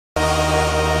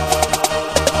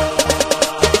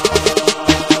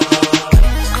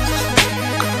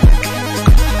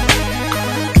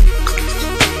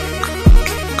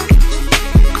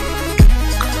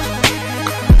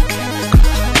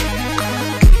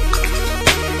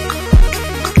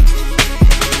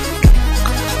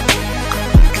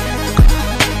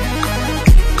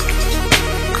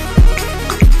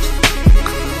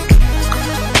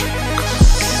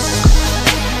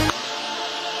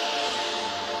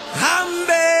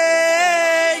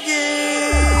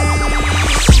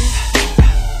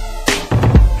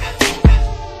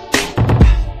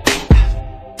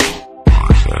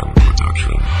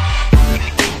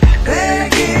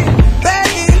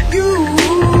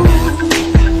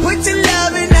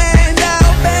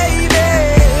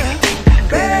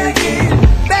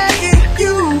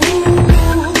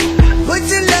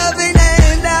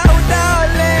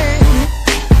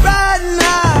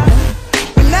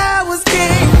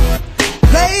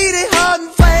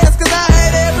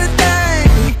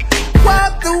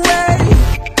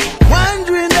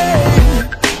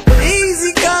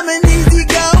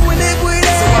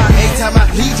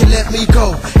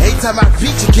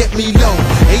me know.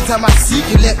 Anytime I see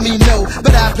you, let me know.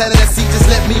 But I planted that seed, just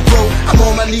let me grow. I'm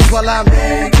on my knees while I'm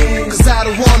begging, cause I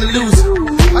don't wanna lose you.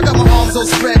 I got my arms so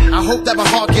spread, I hope that my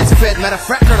heart gets fed. Matter of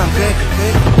fact, girl, I'm begging,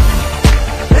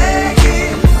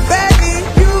 begging, begging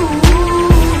you.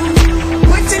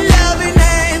 Put your loving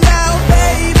hand out,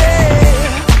 baby.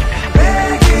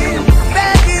 Begging,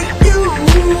 begging you.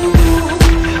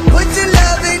 Put your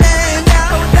loving hand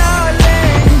out,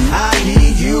 darling. I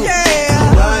need you to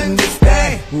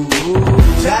understand.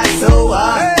 Try so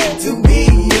hard to be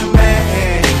a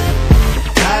man.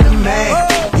 Kind of man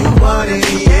you wanna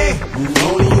be, yeah.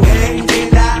 Only then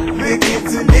can I begin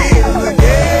to live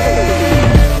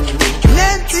again. An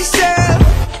empty shell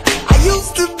I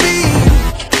used to be.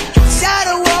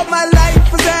 Shadow of my life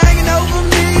was hanging over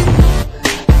me.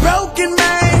 Broken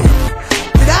man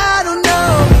that I don't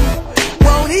know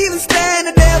won't even stand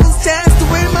the devil's chance to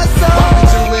win my soul. Why we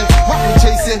doing, why we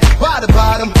chasing, why the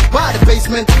bottom, why the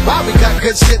basement, why we got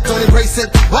good shit, don't embrace it,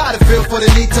 why the feel for the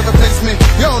need to replace me.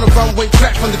 You're on the runway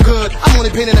track from the good, I'm only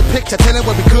painting a picture, telling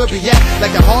where we could be at,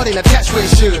 like a heart in attached where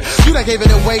it should. You done gave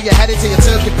it away, you had it till you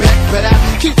took it back, but I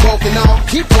keep walking on,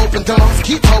 keep open doors,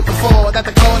 keep hoping for that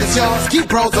the card is yours, keep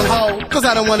bros on hold, cause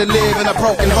I don't wanna live in a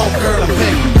broken home, girl, I'm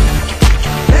begging.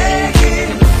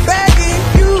 Begging, begging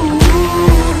you.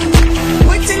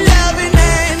 Put your loving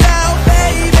hand out,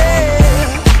 baby.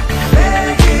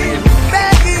 Begging,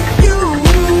 begging you.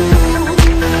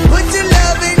 Put your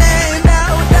loving hand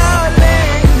out,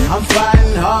 darling. I'm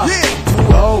fighting hard to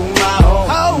hold my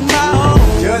own.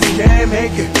 Just can't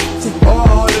make it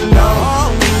all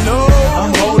alone.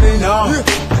 I'm holding on,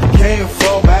 I can't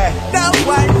fall back.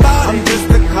 I'm just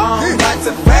a calm, like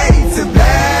to fade to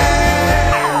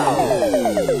black.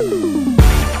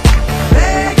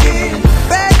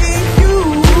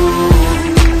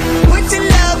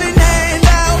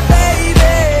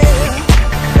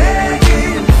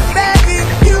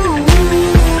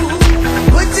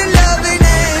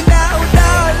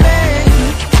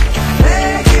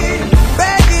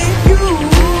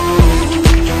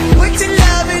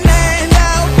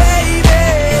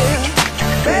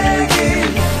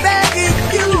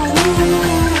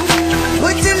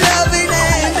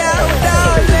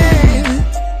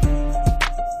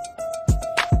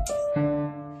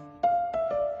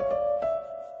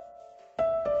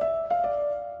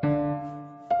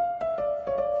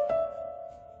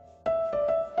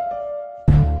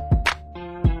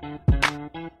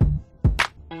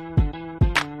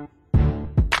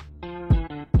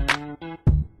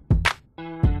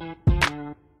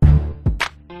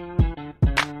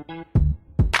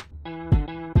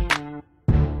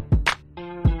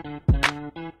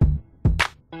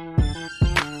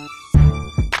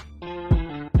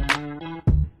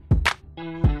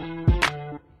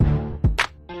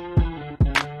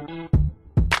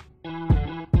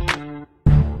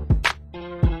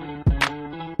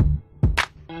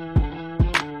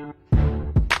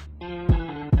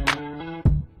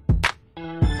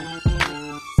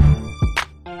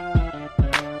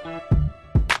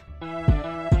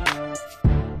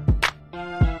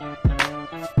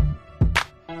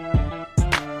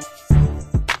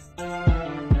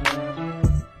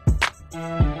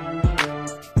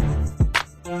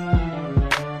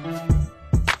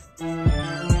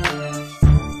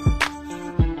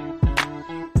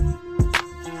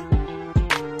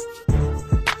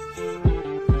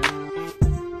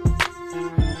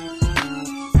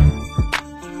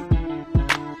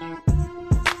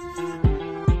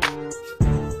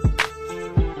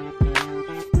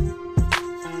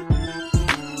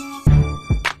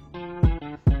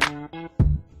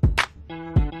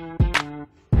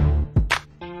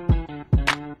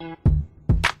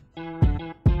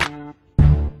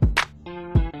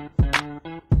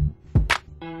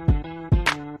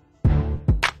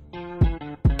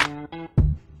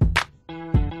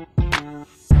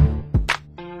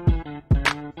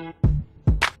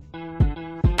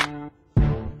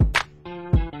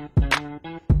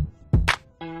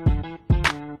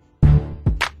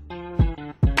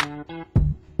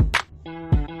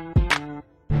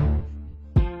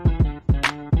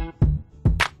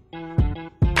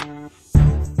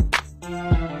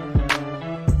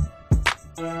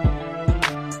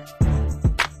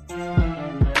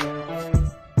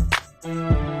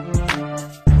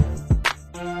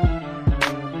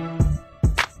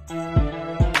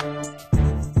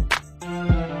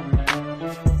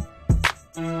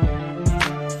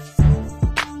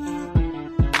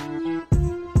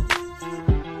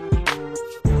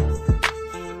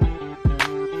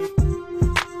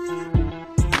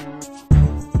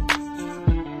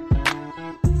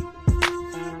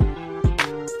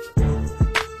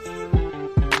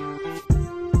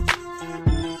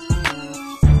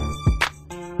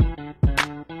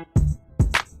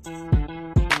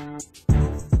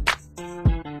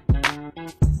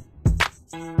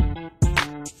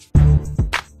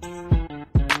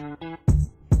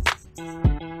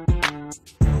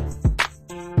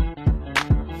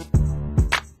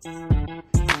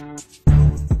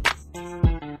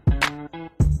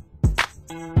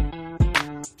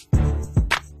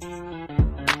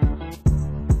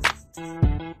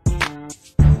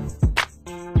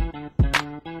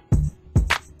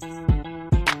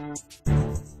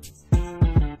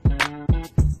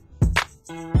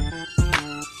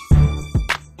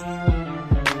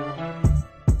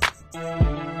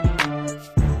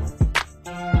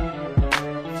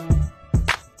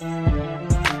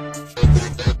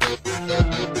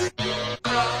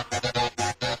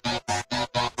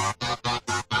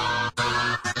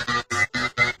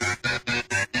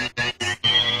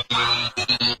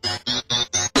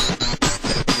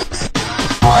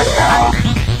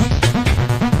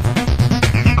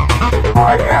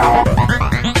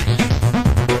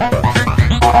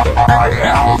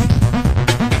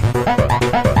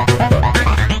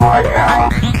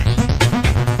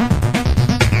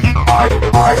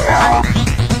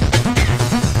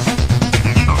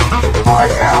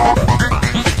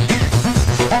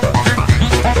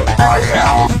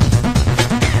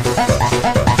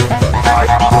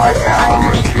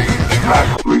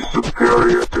 Vastly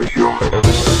superior.